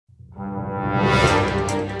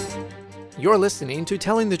You're listening to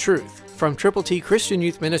Telling the Truth from Triple T Christian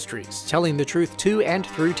Youth Ministries, telling the truth to and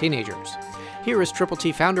through teenagers. Here is Triple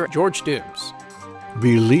T founder George Dooms.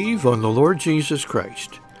 Believe on the Lord Jesus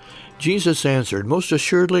Christ. Jesus answered, "Most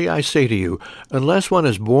assuredly I say to you, unless one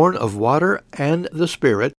is born of water and the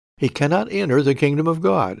Spirit, he cannot enter the kingdom of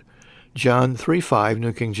God." John 3:5,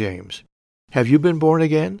 New King James. Have you been born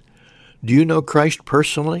again? Do you know Christ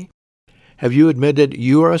personally? Have you admitted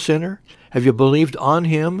you are a sinner? Have you believed on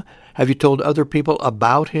Him? Have you told other people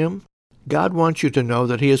about Him? God wants you to know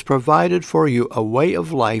that He has provided for you a way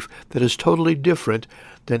of life that is totally different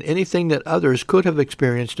than anything that others could have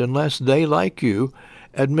experienced unless they, like you,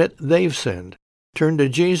 admit they've sinned, turn to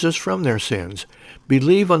Jesus from their sins,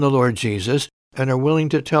 believe on the Lord Jesus, and are willing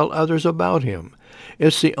to tell others about Him.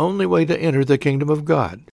 It's the only way to enter the kingdom of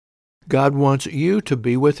God. God wants you to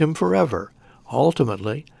be with Him forever,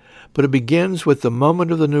 ultimately, but it begins with the moment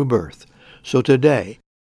of the new birth. So today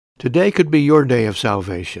could be your day of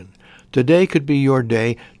salvation. Today could be your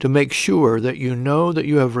day to make sure that you know that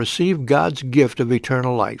you have received God's gift of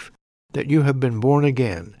eternal life, that you have been born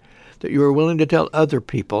again, that you are willing to tell other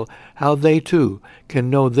people how they too can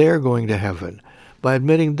know they're going to heaven by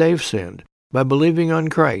admitting they've sinned, by believing on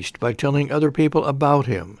Christ, by telling other people about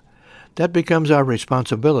Him. That becomes our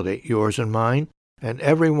responsibility, yours and mine, and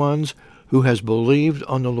everyone's who has believed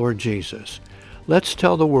on the Lord Jesus. Let's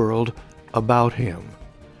tell the world about Him.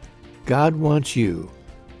 God wants you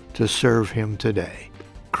to serve Him today.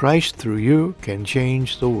 Christ through you can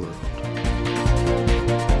change the world.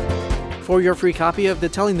 For your free copy of the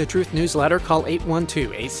Telling the Truth newsletter, call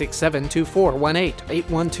 812-867-2418,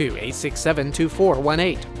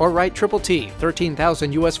 812-867-2418, or write Triple T,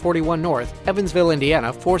 13,000 U.S. 41 North, Evansville,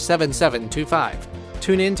 Indiana, 47725.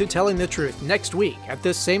 Tune in to Telling the Truth next week at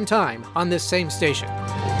this same time on this same station.